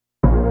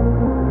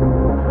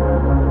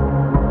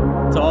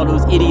all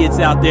those idiots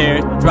out there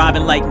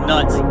driving like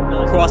nuts,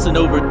 crossing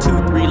over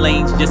 2-3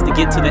 lanes just to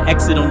get to the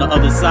exit on the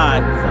other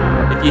side.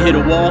 If you hit a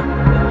wall,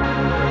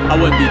 I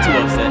wouldn't be too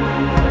upset.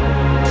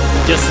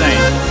 Just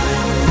saying.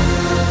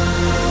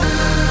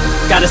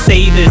 Gotta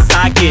say this,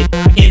 I get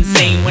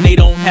insane when they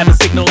don't have a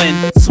signal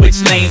and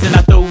switch lanes, and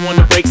I throw on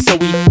the brakes so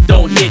we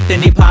don't hit.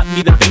 Then they pop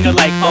me the finger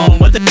like,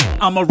 what the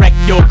I'ma wreck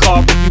your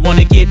car if you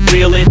wanna get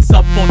real. It's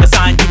up on the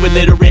sign, you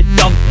illiterate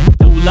dumb.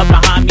 Pull up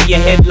behind me, your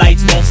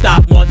headlights won't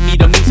stop. Want me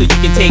to move so you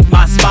can take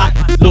my spot.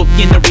 Look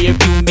in the rear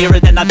view mirror,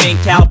 then I think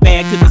how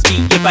bad could this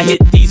be? If I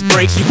hit these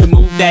brakes, you can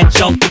move that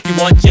junk. If you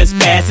want, just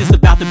pass, it's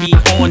about to be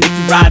on if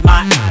you ride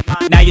my.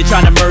 Now you're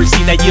trying to merge,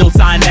 see that yield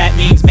sign, that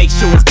means make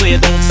sure it's clear,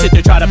 don't sit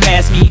there try to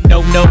pass me.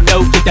 No,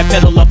 get that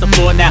pedal off the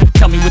floor now.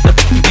 Tell me what the f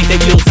you think that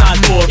yield sign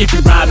for? If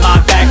you ride my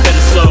back,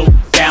 better slow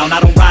down.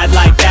 I don't ride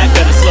like that,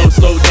 better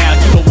slow down.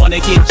 You don't wanna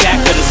get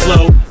jacked, better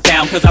slow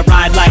down. Cause I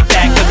ride like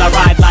that, cause I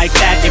ride like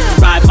that. If you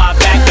ride my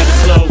back, better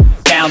slow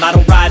down. I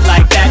don't ride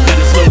like that,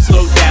 better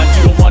slow down.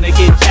 You don't wanna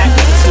get jacked,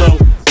 better slow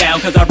down.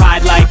 Cause I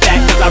ride like that,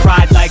 cause I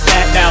ride like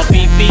that. Now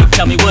beep,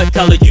 tell me what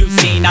color you've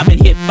seen. I've been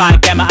hit by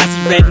gamma, I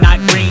see red, not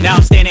green. Now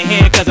I'm standing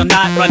here cause I'm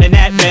not running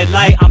that red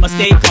light. I'ma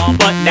stay calm,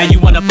 but now you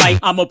wanna fight.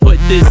 I'ma put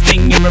this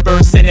thing in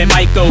reverse and it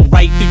might go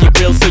right through your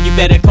grill, so you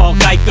better call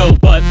Geico.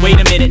 But wait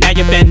a minute, now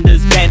your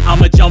fender's bent.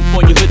 I'ma jump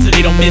on your hood so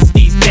they don't miss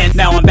these dents.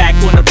 Now I'm back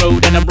on the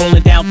road and I'm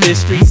rolling down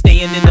Fifth Street,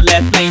 staying in the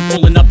left lane,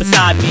 pulling up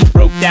beside me.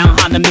 Broke down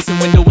Honda, missing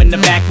window in the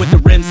back with the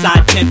rim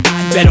side tint.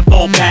 Better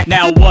fall back.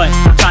 Now what?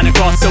 Trying to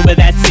cross over,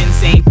 that's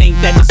insane. Think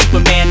that you're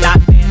Superman, not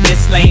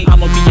this lane.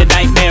 I'ma be a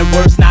nightmare,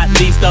 worse not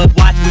least of.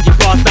 Watch when you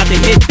cross, about to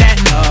hit that.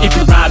 If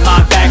you ride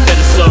my back,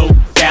 better slow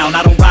down.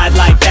 I don't ride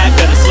like that,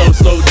 better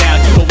slow down.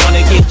 You don't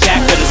wanna get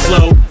jacked, better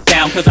slow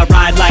down. Cause I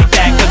ride like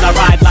that, cause I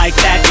ride like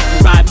that. If you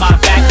ride my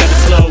back, better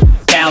slow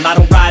down. I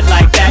don't ride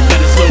like that,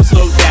 better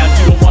slow down.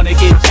 You don't wanna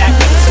get jacked,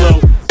 better slow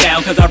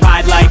down. Cause I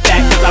ride like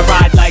that, cause I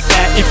ride like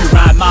that. If you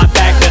ride my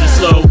back, better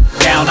slow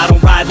down. I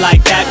don't ride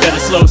like that, better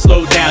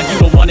slow down. You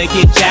don't wanna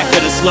get jacked.